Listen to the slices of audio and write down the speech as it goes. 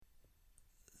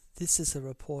This is a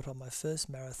report on my first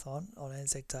marathon on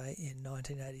Anzac Day in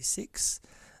 1986.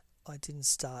 I didn't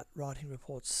start writing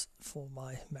reports for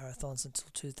my marathons until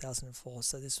 2004,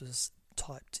 so this was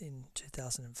typed in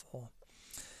 2004.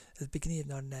 At the beginning of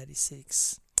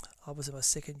 1986, I was in my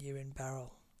second year in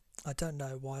Bowral. I don't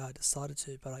know why I decided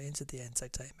to, but I entered the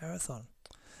Anzac Day Marathon.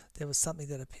 There was something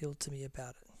that appealed to me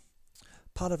about it.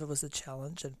 Part of it was the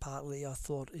challenge, and partly I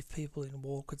thought if people in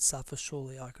war could suffer,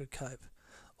 surely I could cope.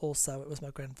 Also, it was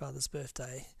my grandfather's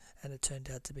birthday, and it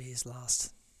turned out to be his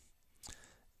last.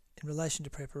 In relation to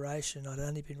preparation, I'd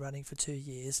only been running for 2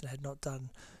 years and had not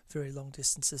done very long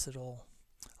distances at all.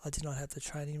 I did not have the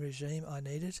training regime I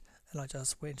needed, and I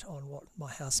just went on what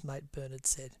my housemate Bernard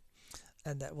said,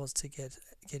 and that was to get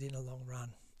in a long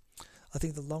run. I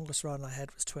think the longest run I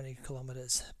had was 20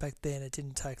 kilometres. Back then it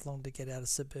didn't take long to get out of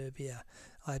suburbia.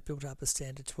 I had built up a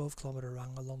standard 12-kilometre run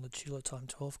along the Tulip Time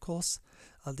 12 course.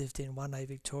 I lived in 1A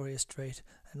Victoria Street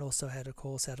and also had a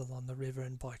course out along the river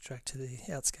and bike track to the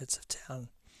outskirts of town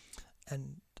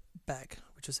and back,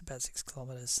 which was about 6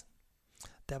 kilometres.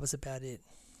 That was about it.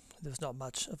 There was not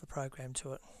much of a program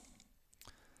to it.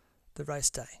 The race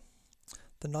day.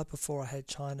 The night before I had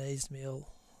Chinese meal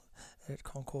at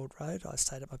Concord Road. I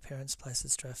stayed at my parents' place at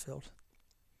Strathfield.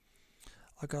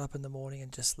 I got up in the morning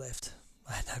and just left.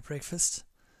 I had no breakfast.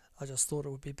 I just thought it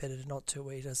would be better not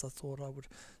to eat, as I thought I would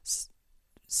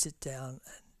sit down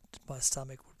and my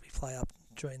stomach would play up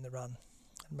during the run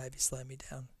and maybe slow me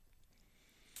down.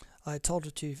 I had told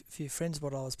a few friends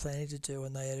what I was planning to do,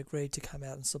 and they had agreed to come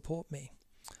out and support me.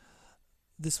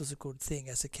 This was a good thing,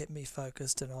 as it kept me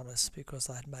focused and honest, because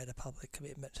I had made a public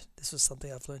commitment. This was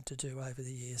something I've learned to do over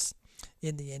the years.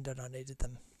 In the end, I needed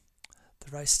them.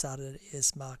 The race started at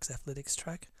Ayers Marks Athletics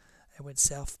Track and went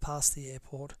south past the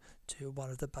airport to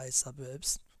one of the bay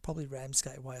suburbs, probably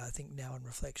Ramsgate Way, I think now in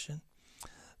reflection,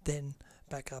 then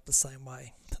back up the same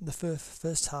way. The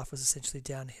first half was essentially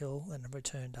downhill and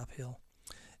returned uphill.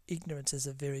 Ignorance is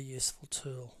a very useful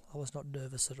tool. I was not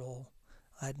nervous at all.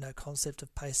 I had no concept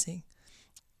of pacing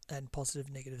and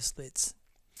positive-negative splits.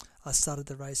 I started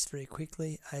the race very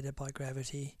quickly, aided by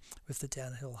gravity, with the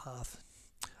downhill half.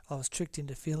 I was tricked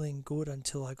into feeling good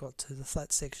until I got to the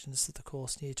flat sections of the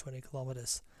course near 20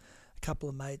 kilometres. A couple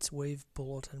of mates, Weave,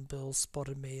 Bullet and Bill,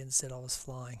 spotted me and said I was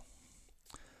flying.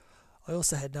 I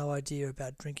also had no idea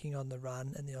about drinking on the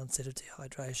run and the onset of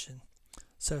dehydration.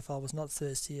 So if I was not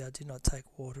thirsty, I did not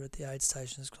take water at the aid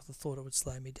stations because I thought it would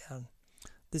slow me down.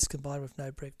 This, combined with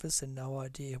no breakfast and no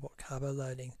idea what carbo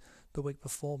loading the week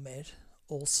before meant,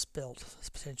 all spelt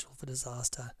potential for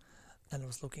disaster, and it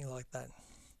was looking like that.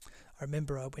 I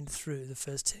remember I went through the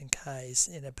first 10 Ks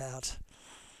in about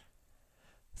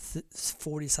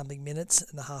 40-something minutes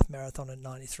and the half marathon in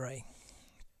 93.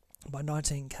 By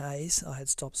 19 Ks, I had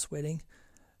stopped sweating,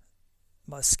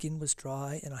 my skin was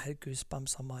dry, and I had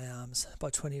goosebumps on my arms. By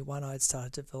 21, I had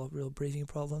started to develop real breathing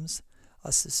problems.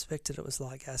 I suspected it was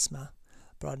like asthma,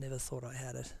 but I never thought I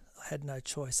had it. I had no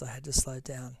choice, I had to slow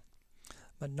down.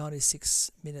 My 96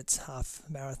 minutes half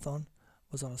marathon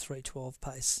was on a 3:12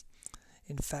 pace.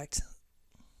 In fact,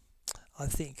 I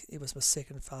think it was my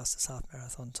second fastest half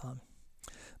marathon time.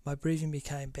 My breathing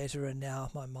became better, and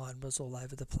now my mind was all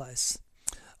over the place.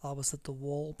 I was at the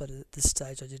wall, but at this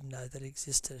stage I didn't know that it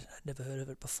existed. I'd never heard of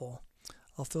it before.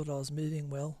 I felt I was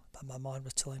moving well, but my mind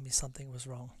was telling me something was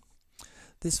wrong.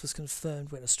 This was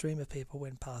confirmed when a stream of people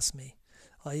went past me.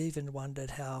 I even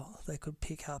wondered how they could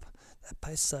pick up that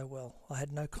pace so well. I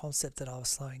had no concept that I was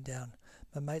slowing down.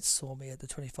 My mates saw me at the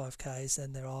 25 Ks,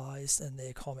 and their eyes and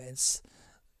their comments,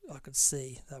 I could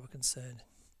see they were concerned.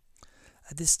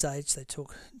 At this stage, they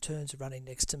took turns running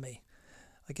next to me.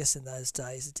 I guess in those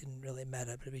days it didn't really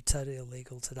matter, but it'd be totally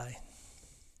illegal today.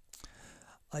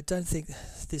 I don't think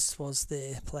this was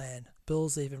their plan.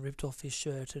 Bills even ripped off his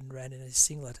shirt and ran in his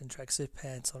singlet and tracksuit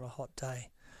pants on a hot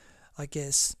day. I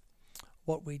guess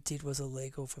what we did was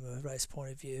illegal from a race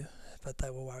point of view, but they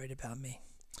were worried about me.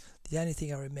 The only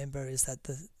thing I remember is that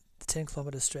the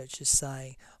 10-kilometre stretch is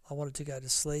saying I wanted to go to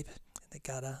sleep in the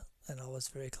gutter, and I was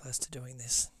very close to doing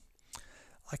this.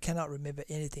 I cannot remember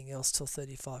anything else till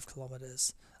 35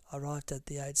 kilometres. I arrived at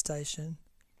the aid station,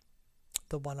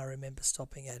 the one I remember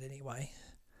stopping at anyway.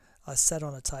 I sat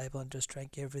on a table and just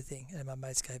drank everything, and my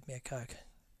mates gave me a Coke.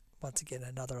 Once again,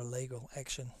 another illegal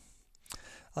action.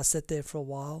 I sat there for a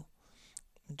while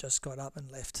and just got up and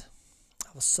left.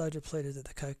 I was so depleted that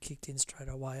the Coke kicked in straight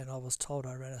away, and I was told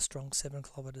I ran a strong 7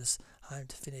 kilometres home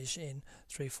to finish in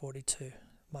 3:42,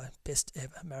 my best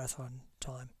ever marathon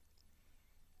time.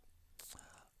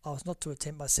 I was not to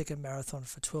attempt my second marathon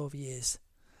for 12 years,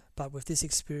 but with this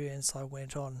experience I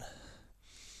went on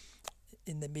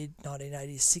in the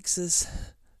mid-1986s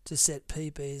to set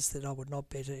PBs that I would not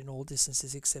better in all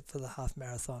distances except for the half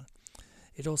marathon.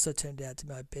 It also turned out to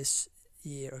be my best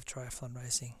year of triathlon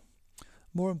racing.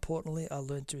 More importantly, I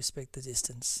learned to respect the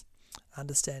distance,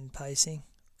 understand pacing,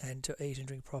 and to eat and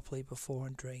drink properly before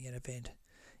and during an event.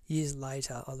 Years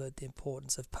later, I learned the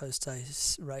importance of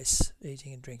post-race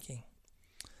eating and drinking.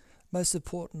 Most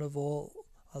important of all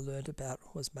I learned about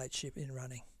was mateship in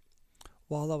running.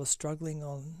 While I was struggling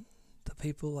on, the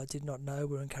people I did not know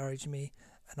were encouraging me,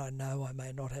 and I know I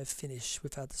may not have finished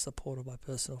without the support of my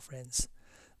personal friends.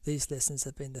 These lessons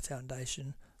have been the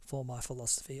foundation for my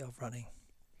philosophy of running.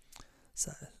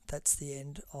 So that's the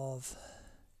end of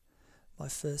my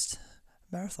first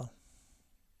marathon.